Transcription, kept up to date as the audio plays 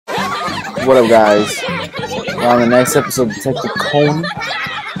What up, guys? We're on the next episode of Detective Conan.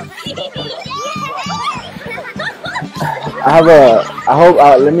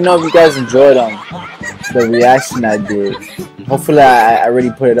 Let me know if you guys enjoyed the reaction I did. Hopefully I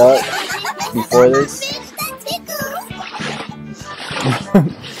already put it up before this.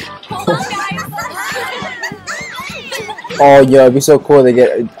 Oh, yo, it'd be so cool. I think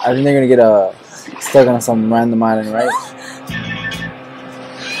they're gonna get stuck on some random island, right?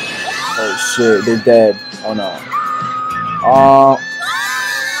 Oh shit, they're dead. Oh no.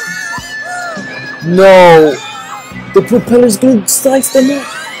 No! The propeller's gonna slice them up!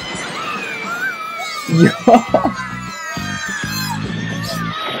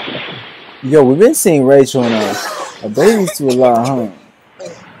 Yo, we've been seeing Rachel and a babies to a lot, huh?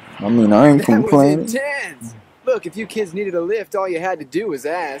 I mean, I ain't complaining. That was intense. Look, if you kids needed a lift, all you had to do was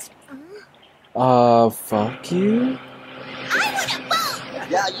ask. Fuck you?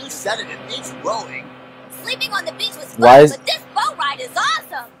 Yeah, you said it. It needs rowing. Sleeping on the beach was fun, but this boat ride is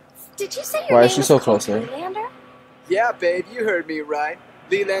awesome. Did you say your Why name is she so close called here? Leelander? Yeah, babe, you heard me right.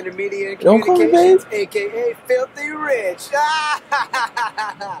 Leelander Media and Don't call me Communications, babe. a.k.a. Filthy Rich.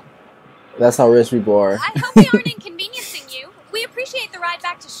 That's how rich people are. I hope we aren't inconveniencing you. We appreciate the ride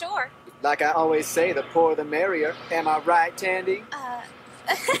back to shore. Like I always say, the poorer the merrier. Am I right, Tandy?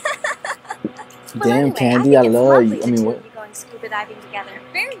 Damn, Candy, I love you. I mean, what? Going scuba diving together.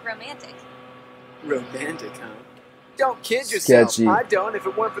 Very romantic. Romantic, huh? Don't kid yourself. Sketchy. I don't. If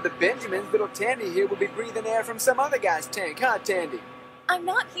it weren't for the Benjamins, little Tandy here would be breathing air from some other guy's tank, huh, Tandy? I'm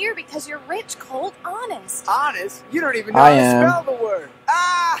not here because you're rich, cold, honest. Honest? You don't even know I how to am. spell the word.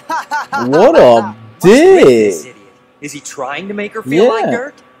 What a dick! Is he trying to make her feel like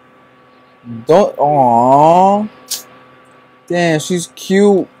dirt? Don't. Aww. Damn, she's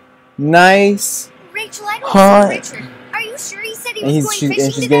cute, nice, Rachel, I don't hot. see Richard. Are you sure he said he And was going fishing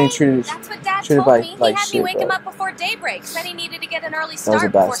she's today? getting treated. That's what Dad treated told by- me. like He had shit, me wake him though. up before daybreak. Said he needed to get an early was a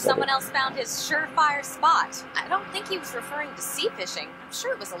start bad before study. someone else found his surefire spot. I don't think he was referring to sea fishing. I'm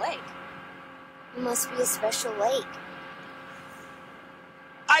sure it was a lake. It must be a special lake.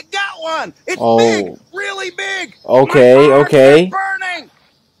 I got one. It's Oh. big, really big. Okay, My arms okay. are burning.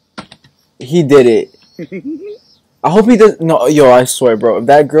 He did it. I hope he does. No, yo, I swear, bro. If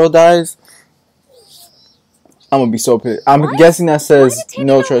that girl dies, I'm gonna be so pissed. I'm guessing that says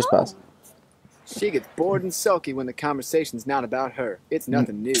no trespass. She gets bored and sulky when the conversation's not about her. It's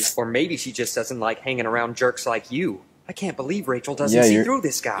nothing new. Or maybe she just doesn't like hanging around jerks like you. I can't believe Rachel doesn't Yeah, see you're- through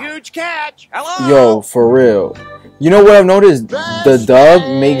this guy. Huge catch. Hello. Yo, for real. You know what I've noticed? The dub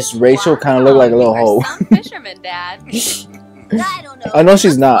makes Rachel kind of look like a little hoe. You're some fisherman, Dad. I don't know. I know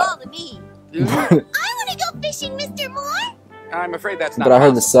she's Looks not. small to me. But I want to go fishing, Mr. Moore. I'm afraid that's not I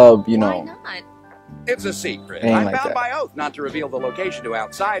heard the possible. sub, you Why know. not? It's a secret. Ain't I'm like bound that. by oath not to reveal the location to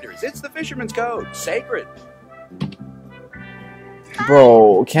outsiders. It's the fisherman's code. Sacred.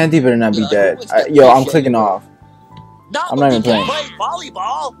 Bro, Candy better not be dead. Yo, I'm clicking off. I'm not even playing. Play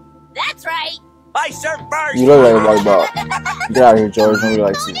volleyball. That's right. I serve first. You look like a volleyball. Get out of here, George. Nobody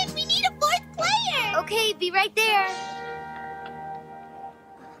likes you. Conan, we need a fourth player. Okay, be right there.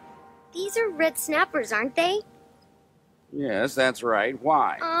 These are red snappers, aren't they? Yes, that's right.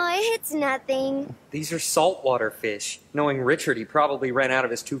 Why? It's nothing. These are saltwater fish. Knowing Richard, he probably ran out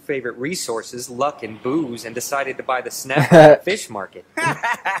of his two favorite resources, luck and booze, and decided to buy the snapper at the fish market.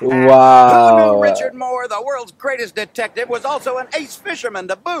 Who Wow. knew Richard Moore, the world's greatest detective, was also an ace fisherman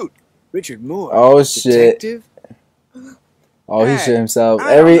to boot? Richard Moore. Oh, shit. Detective? Oh, he shit himself.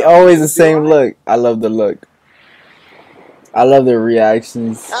 I don't know. Always the Do same I? look. I love the look. I love their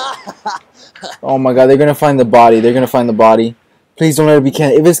reactions. Oh my god, they're gonna find the body. They're gonna find the body. Please don't let it be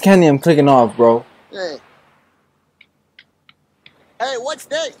Candy. If it's Candy, I'm clicking off, bro. Hey. Hey, what's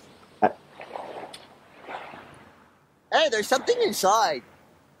this? Hey, there's something inside.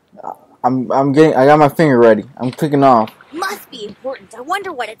 I got my finger ready. I'm clicking off. Must be important. I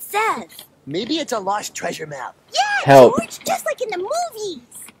wonder what it says. Maybe it's a lost treasure map. Yeah, Help. George, just like in the movies.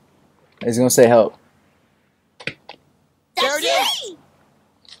 It's gonna say help. There it is. Me.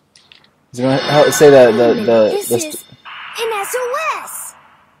 It's gonna say that This is an SOS.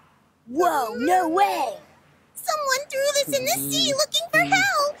 Whoa, no way. Someone threw this in the sea looking for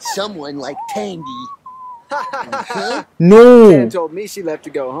help. Someone like Tandy. no. Tan told me she left to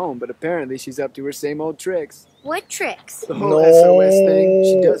go home, but apparently she's up to her same old tricks. What tricks? The whole No. SOS thing,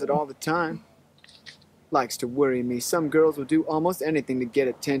 she does it all the time. Likes to worry me. Some girls will do almost anything to get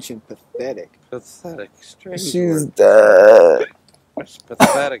attention. Pathetic. Pathetic. Strange She's word. dead. What's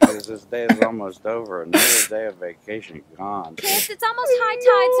pathetic is this day is almost over. Another day of vacation gone. Kids, it's almost high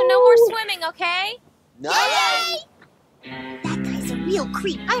tide, so no more swimming, okay? No. That guy's a real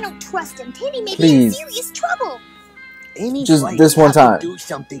creep. I don't trust him. Tandy may be in Please. serious trouble. Any Just fight, this we one have to time. Do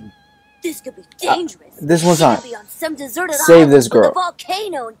something. This could be dangerous. This one She could time. be on some deserted Save island this with girl. a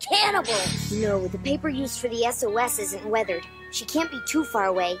volcano and cannibals. No, the paper used for the SOS isn't weathered. She can't be too far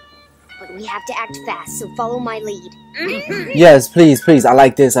away. But we have to act fast, so follow my lead. Yes, please, please. I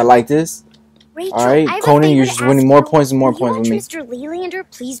like this. I like this. Rachel, All right, I have a Conan, favor you're to just ask winning more you. points and more Will points you with me. watch Mr. Leelander?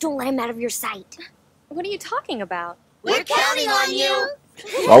 Please don't let him out of your sight. What are you talking about? We're counting on you.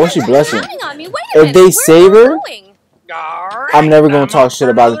 Why was she blushing? Counting on me? Wait a If minute. they Where save are you her, going? I'm never gonna talk shit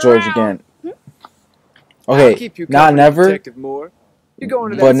about George again. I'll Okay, keep you not company, never, Detective Moore. You're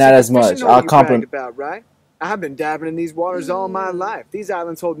going to that but not secret as much. fishing hole I'll you compliment. bragged about, right? I've been dabbling in these waters all my life. These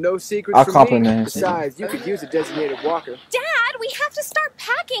islands hold no secrets I'll from compliment me. him. Besides, you could use a designated walker. Dad, we have to start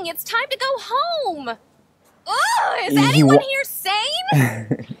packing. It's time to go home. Ugh, is He anyone wa- here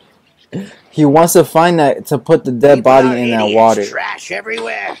sane? He wants to find that to put the dead body in that water. Trash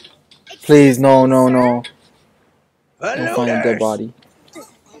everywhere. Please, no, no, no. Don't Polluters. find a dead body.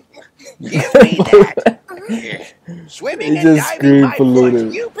 Give me that. Swimming He and just diving screamed my polluted.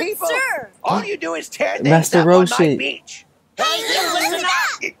 foot. You people, Sir. all you do is tear things Master up on my Roshi. beach. Hey, you listen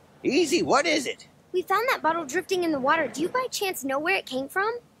up. Easy, what is it? We found that bottle drifting in the water. Do you by chance know where it came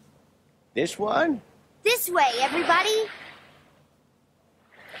from? This one? This way, everybody.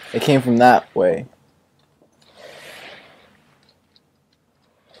 It came from that way.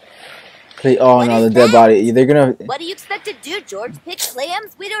 Please, oh no, the dead body. They're gonna. What do you expect to do, George? Pick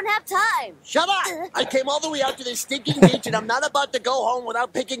clams? We don't have time. Shut up! I came all the way out to this stinking beach and I'm not about to go home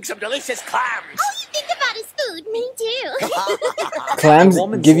without picking some delicious clams. All you think about is food. Me too. Clams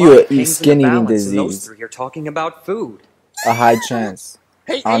Woman's give you life a hangs in the skin eating balance, and those disease. three are talking about food. A high chance.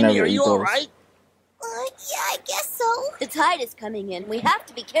 Hey, I'll Amy, never are eat you those. all right? Yeah, I guess so. The tide is coming in. We have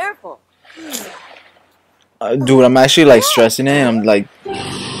to be careful. Dude, I'm actually like stressing it. I'm like,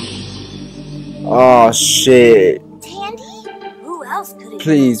 oh shit. Tandy? Who else could it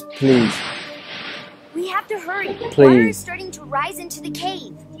Please, please. be? We have to hurry. Water Please. is starting to rise into the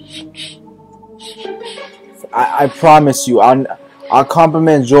cave. I promise you, I'll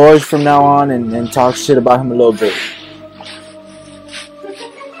compliment George from now on and talk shit about him a little bit.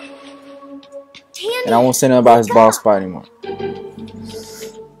 Tandy, And I won't say nothing about his ball spot anymore.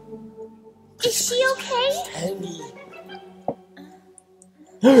 is she okay? Amy.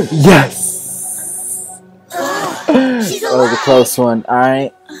 Yes! She's That was a close one.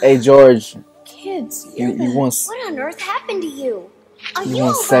 Alright. Hey, George. Kids, You want What on earth happened to you? Are you you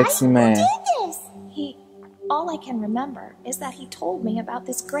want all sexy right? man. Who did this? all I can remember is that he told me about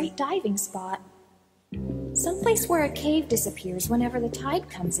this great diving spot. Someplace where a cave disappears whenever the tide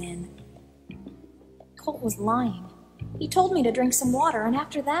comes in. Colt was lying. He told me to drink some water, and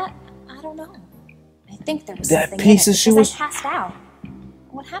after that, I don't know. I think there was That something piece in of it shit because was- I passed out.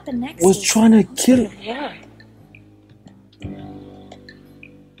 What happened next was is trying to kill completely blurred.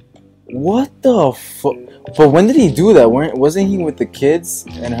 What the fuck? But when did he do that? Wasn't he with the kids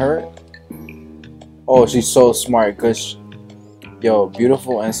and her? Oh, she's so smart. Cause yo,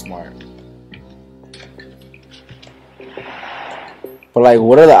 beautiful and smart. But like,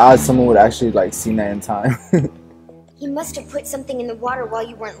 what are the odds someone would actually like see that in time? He must have put something in the water while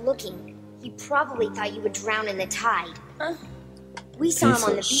you weren't looking. He probably thought you would drown in the tide. We saw Piece him on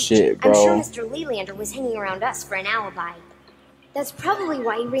of the beach. shit, I'm sure bro. Mr. Leelander was hanging around us for an alibi. That's probably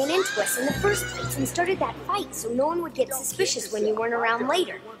why he ran into us in the first place and started that fight, so no one would get suspicious when you weren't around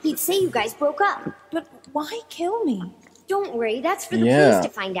later. He'd say you guys broke up. But why kill me? Don't worry, that's for the Yeah. police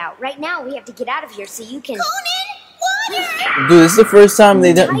to find out. Right now, we have to get out of here so you can... Dude, this is the first time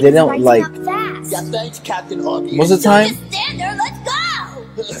they don't Rising like. up fast. Yeah, thanks, Captain Hawkins. Most of the time, Stand there, let's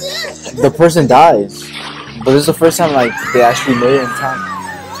go! the person dies. But this is the first time like they actually made it in time.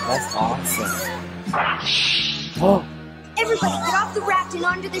 That's awesome. Oh, Everybody, get off the raft and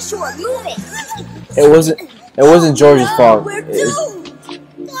onto the shore. Move it! it wasn't George's fault. We're doomed!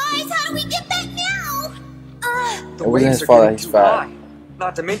 Guys, how do we get back now? The It wasn't waves his are fault that getting he's too fat. high.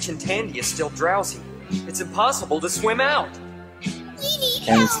 Not to mention Tandy is still drowsy. It's impossible to swim out. We need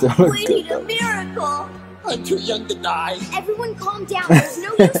And it's help! still We good, need a though. miracle! I'm too young to die. Everyone calm down. There's no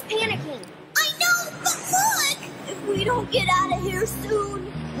use panicking. I know, but look! If we don't get out of here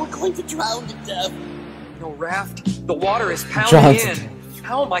soon... We're going to drown to death. No raft. The water is Drowned pounding to in.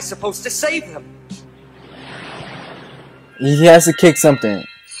 How am I supposed to save them? He has to kick something.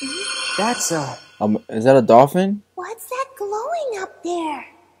 That's Is that a dolphin? What's that glowing up there?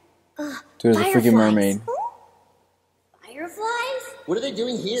 Dude, it's a freaking Fireflies. mermaid. Fireflies? What are they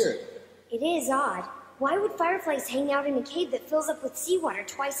doing here? It is odd. Why would fireflies hang out in a cave that fills up with seawater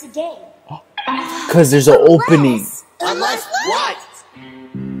twice a day? Cause there's an opening. Unless what?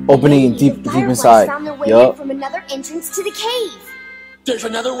 Opening Hey, deep the deep fireflies inside. found their way in Yup. from another entrance to the cave. There's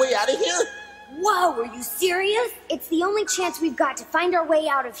another way out of here? Whoa, are you serious? It's the only chance we've got to find our way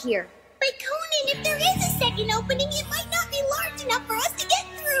out of here. But Conan, if there is a second opening, it might not be large enough for us to get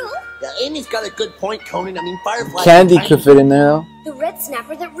through. Yeah, Amy's got a good point, Conan. I mean, fireflies. Candy are tiny. could fit in there though. The red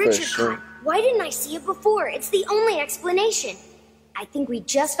snapper that Richard sure. caught. Why didn't I see it before? It's the only explanation. I think we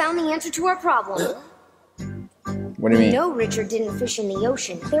just found the answer to our problem. What do you We mean? know Richard didn't fish in the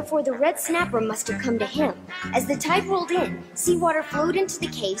ocean, therefore the red snapper must have come to him. As the tide rolled in, seawater flowed into the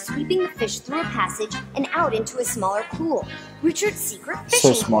cave, sweeping the fish through a passage and out into a smaller pool. Richard's secret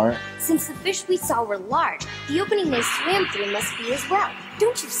fishing So smart. hole. Since the fish we saw were large, the opening they swam through must be as well.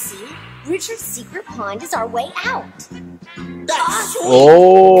 Don't you see? Richard's secret pond is our way out. That's sweet.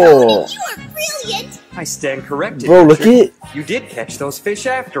 Oh, You are brilliant. I stand corrected. bro, look Richard. at You did catch those fish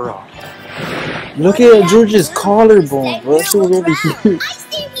after all. George's collarbone, bro. That shit was over here. I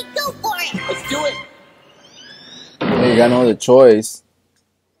say we go for it. Let's do it. You got no other choice.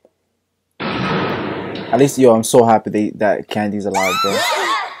 At least, yo, I'm so happy that Candy's alive, bro.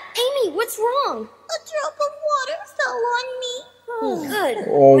 Amy, what's wrong? A drop of water fell on me. Good.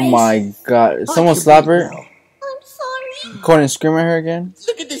 Oh my god. Someone slap her? I'm sorry. Conan scream at her again?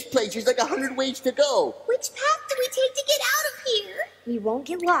 Look at this place. There's like 100 ways to go. Which path do we take to get out of here? We won't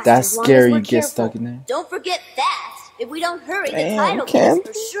get lost. That's as long scary, as you we're get careful. stuck in there. Don't forget fast. If we don't hurry, the Damn, tide will get us Ken.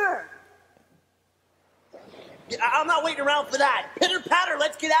 for sure. Yeah, I'm not waiting around for that. Pitter patter.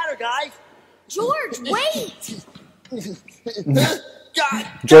 Let's get at her, guys. George, wait! God,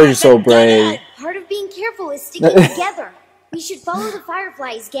 George is so brave. Part of being careful is sticking together. We should follow the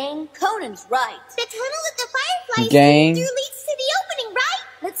fireflies, gang. Conan's right. The tunnel that the fireflies Gang. through leads to the opening, right?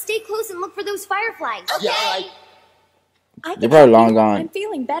 Let's stay close and look for those fireflies. Okay. Yeah, all right. I They're can probably help long you. gone. I'm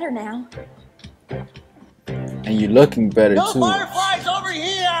feeling better now. And you looking better No too. fireflies over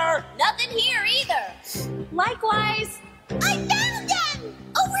here. Nothing here either. Likewise. I found them!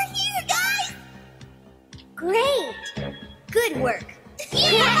 Over here, guys! Great. Good work.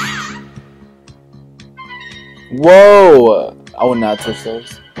 Yeah! Whoa! I would not touch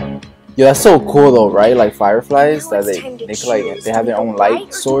those. Yo, that's so cool though, right? Like fireflies, Now that it's they time to could like choose. they have their Do we own go right light or do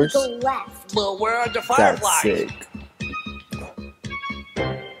we source. go left? Well, where are the That's fireflies? sick.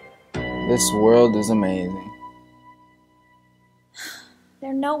 This world is amazing.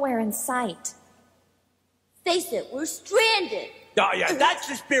 They're nowhere in sight. Face it, we're stranded. Oh, yeah, that's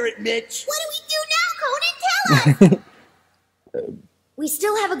the spirit, Mitch. What do we do now, Conan? Tell us! We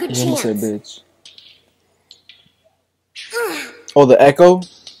still have a good You almost said chance. bitch. Oh, the echo?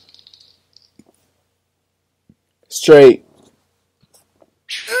 Straight.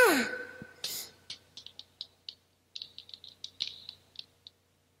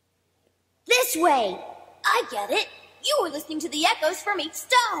 This way. I get it. You were listening to the echoes from each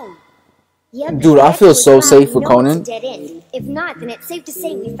stone. Yep. Dude, I if feel it's so loud, safe we with know it's a Conan. dead end. If not, then it's safe to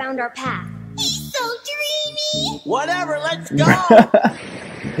say we found our path. He's so dreamy. Whatever, let's go.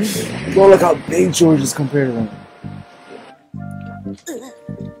 Bro, look how big George is compared to them.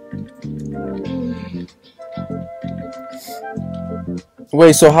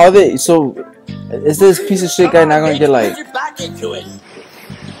 Wait, so how they? So is this piece of shit guy not gonna get like Get back into it.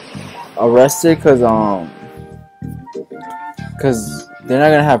 arrested? Cause they're not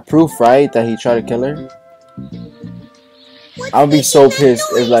gonna have proof, right? That he tried to kill her. I'll be so pissed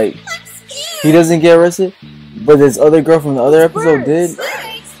if like he doesn't get arrested, but this other girl from the other episode did.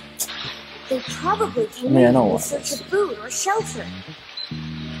 They probably came I mean, I in know in what search it of food or shelter.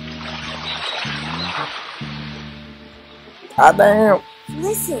 Ah damn!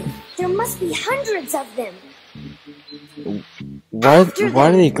 Listen, there must be hundreds of them. Why are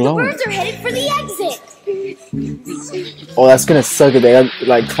they The glowing? birds are headed for the exit. Oh, that's gonna suck if they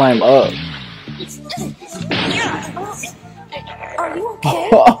like climb up. Are you okay?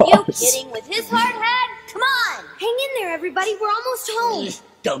 You kidding with his hard hat? Come on! Hang in there, everybody. We're almost home.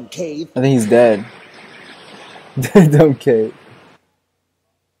 Dumb cave. I think he's dead. Dumb kid.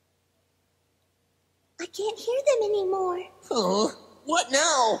 I can't hear them anymore. Oh, what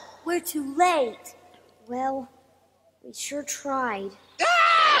now? We're too late. Well, we sure tried.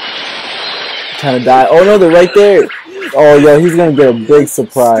 Trying to die. Oh no, they're right there. Oh yo, he's gonna get a big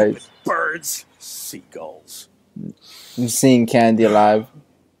surprise. Birds, seagulls. You seeing Candy alive?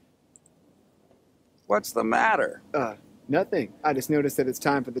 What's the matter? Nothing. I just noticed that it's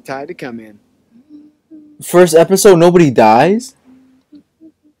time for the tide to come in. First episode, nobody dies.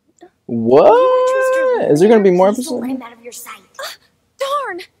 What? Is there gonna be more Please don't let episodes? him out of your sight.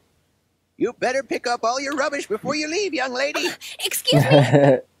 Darn! You better pick up all your rubbish before you leave, young lady. Excuse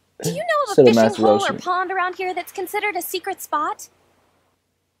me. Do you know of a Should've fishing mastered hole or ocean. pond around here that's considered a secret spot?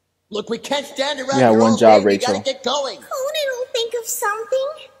 Look, we can't stand around You had here one all job, day. We Rachel. gotta get going. Conan will think of something.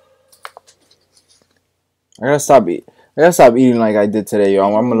 I gotta stop eating like I did today, yo.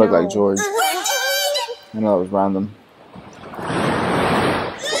 I'm gonna look like George. I know it was random.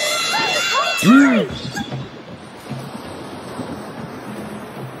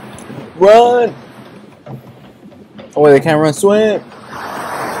 Run! Oh wait, they can't run, swim.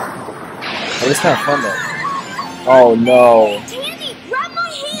 Oh, it's kind of fun though. Oh no. Tandy, grab my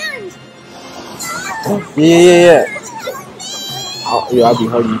hand. Yeah. Oh, yo, I'll be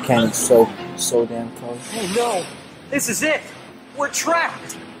hugging you, Candy, so damn close. Oh no! This is it! We're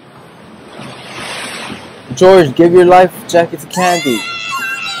trapped! George, give your life jacket to Candy.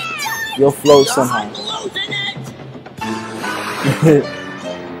 You'll float somehow.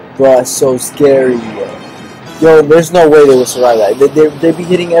 Bro, it's so scary. Yo, there's no way they would survive that. They'd be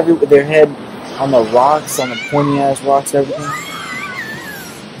hitting their head on the rocks, on the pointy ass rocks, everything.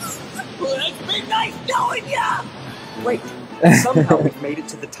 It's been nice knowing ya. Wait, somehow we've made it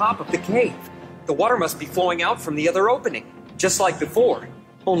to the top of the cave. The water must be flowing out from the other opening, just like before.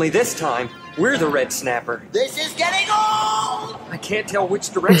 Only this time, we're the red snapper. This is getting old. I can't tell which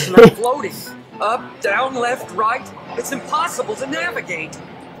direction I'm floating. Up, down, left, right. It's impossible to navigate.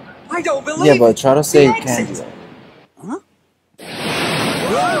 I don't believe Yeah, but try to save the Candy. exit. Huh?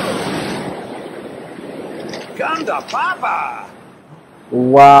 Come to Papa!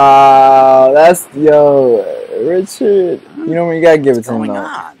 Wow, that's Richard. You know when you gotta give it to him though.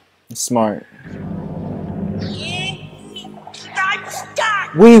 On? He's smart. I'm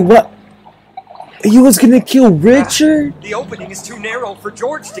stuck. Wait, what? You was gonna kill Richard? The opening is too narrow for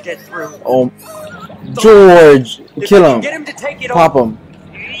George to get through. Oh, George, If kill I can him. Get him to take it Pop off. him.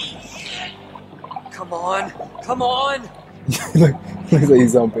 Come on, come on. Look, looks like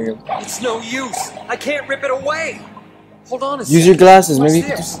he's humping him. It's no use. I can't rip it away. Hold on a second. Use your glasses. What's Maybe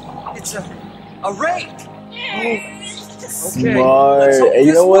you can this? just. It's a rake. Okay, Smart. let's hope Hey, you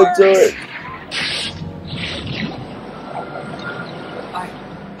this know what, works. George?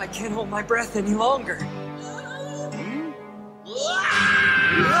 I can't hold my breath any longer.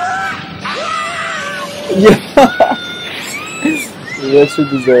 Yeah. Richard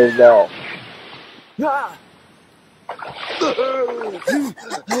deserves that.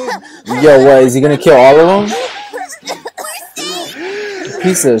 Yo, what? Is he gonna kill all of them?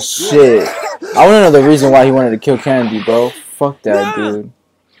 Piece of shit. I wanna know the reason why he wanted to kill Candy, bro. Fuck that dude.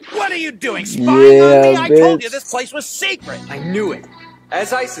 What are you doing, spying Yeah, on me? I told bitch. you this place was secret. I knew it.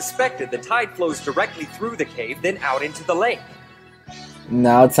 As I suspected, the tide flows directly through the cave, then out into the lake.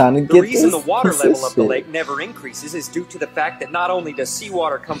 Now time to The get reason this the water piece level of the shit. lake never increases is due to the fact that not only does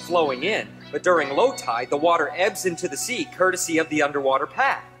seawater come flowing in, but during low tide, the water ebbs into the sea courtesy of the underwater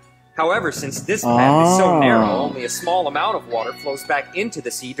path. However, since this path is so narrow, only a small amount of water flows back into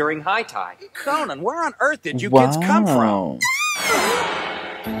the sea during high tide. Conan, where on earth did you kids come from?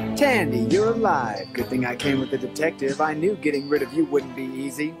 Tandy, you're alive. Good thing I came with the detective. I knew getting rid of you wouldn't be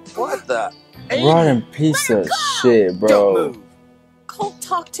easy. What the? Rotten piece of shit, Don't bro. move. Colt,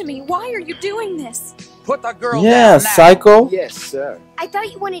 talk to me. Why are you doing this? Put the girl Yeah, down now. psycho. Yes, sir. I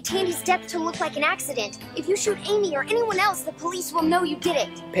thought you wanted Tandy's death to look like an accident. If you shoot Amy or anyone else, the police will know you did it.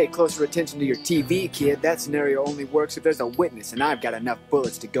 Pay closer attention to your TV, kid. That scenario only works if there's a witness, and I've got enough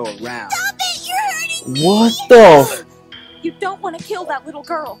bullets to go around. Stop it! You're hurting me! What the You don't want to kill that little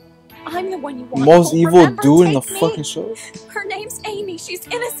girl. I'm the one you want. most Colt, evil remember? dude in the Take me. fucking show? Her name's Amy. She's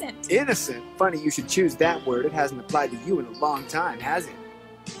innocent. Innocent? Funny you should choose that word. It hasn't applied to you in a long time, has it?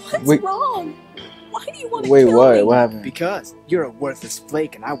 What's Wait. wrong? Why do you want to Wait, kill what? me? What happened? Because you're a worthless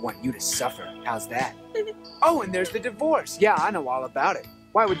flake, and I want you to suffer. How's that? Oh, and there's the divorce. Yeah, I know all about it.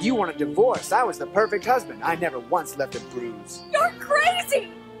 Why would you want a divorce? I was the perfect husband. I never once left a bruise. You're crazy.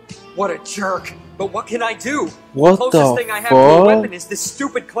 What a jerk! But what can I do? What the closest the thing I have to a fuck? weapon is this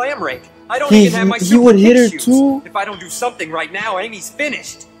stupid clam rake. I don't He- even have my he super would hit her kick shoes. too? If I don't do something right now, Amy's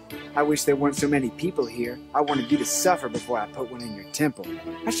finished. I wish there weren't so many people here. I wanted you to suffer before I put one in your temple.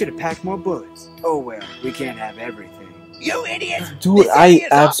 I should have packed more bullets. Oh well, we can't have everything. You idiot! Dude, This I city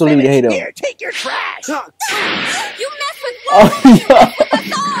is off absolutely limits. hate him. Here, take your trash. You mess with Oh,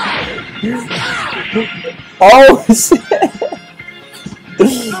 oh shit!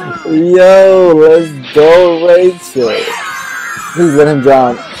 Yo, let's go, Rachel. Please let him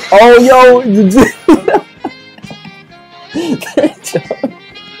drown. Oh, yo!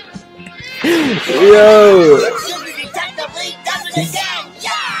 Yo!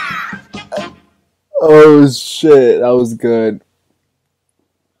 Oh shit, that was good.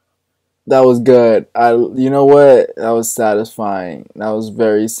 That was good. You know what? That was satisfying. That was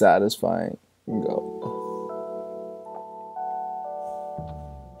very satisfying. Go.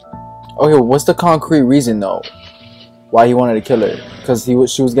 Okay, what's the concrete reason though? Why he wanted to kill her? Because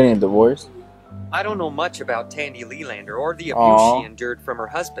she was getting a divorce? I don't know much about Tandy Leelander or the abuse Aw. she endured from her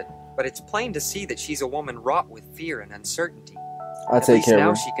husband, but it's plain to see that she's a woman wrought with fear and uncertainty. I'll At take least care now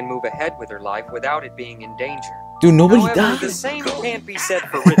of her. she can move ahead with her life without it being in danger. Dude, nobody However, died. the same can't be said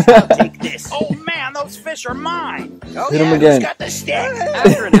for Richard. Take this. Oh man, those fish are mine. Oh Hit him yeah, again. who's got the stick?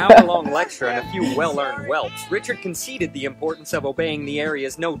 After an hour-long lecture and a few well-earned whelps, Richard conceded the importance of obeying the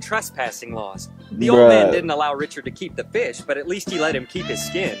area's no trespassing laws. The old man Bruh. didn't allow Richard to keep the fish, but at least he let him keep his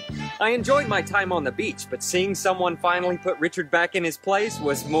skin. I enjoyed my time on the beach, but seeing someone finally put Richard back in his place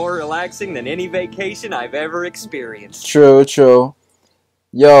was more relaxing than any vacation I've ever experienced. True, true.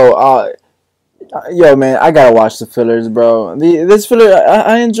 Yo, yo, man, I gotta watch the fillers, bro. This filler,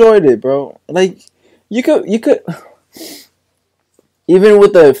 I enjoyed it, bro. Like, you could, even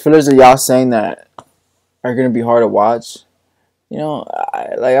with the fillers that y'all saying that are gonna be hard to watch, you know,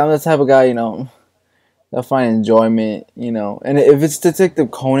 I'm the type of guy, you know, that find enjoyment, you know. And if it's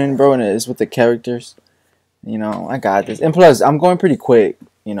Detective Conan, bro, and it's with the characters, you know, I got this. And plus, I'm going pretty quick,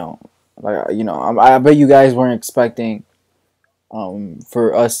 you know. Like, you know, I bet you guys weren't expecting,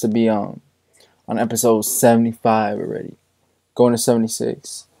 for us to be on episode 75 already, going to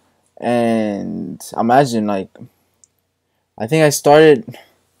 76, and imagine, like, I think I started,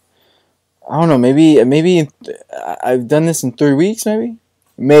 I don't know, maybe I've done this in 3 weeks,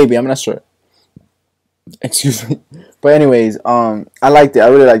 maybe, I'm not sure, excuse me, but anyways, I liked it. I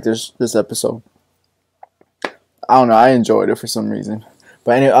really liked this episode. I don't know, I enjoyed it for some reason,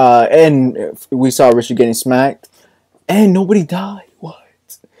 but anyway, and we saw Richard getting smacked, and nobody died. What?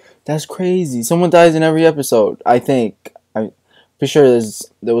 That's crazy. Someone dies in every episode. I think. I'm pretty sure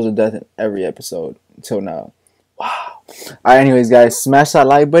there was a death in every episode until now. Wow. Alright, anyways, guys, smash that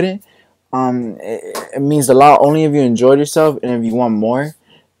like button. It means a lot. Only if you enjoyed yourself and if you want more,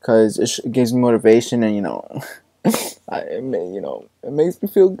 because it gives me motivation, and you know, it makes me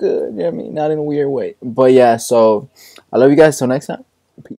feel good. You know what I mean? Not in a weird way. But yeah, so I love you guys. Till next time.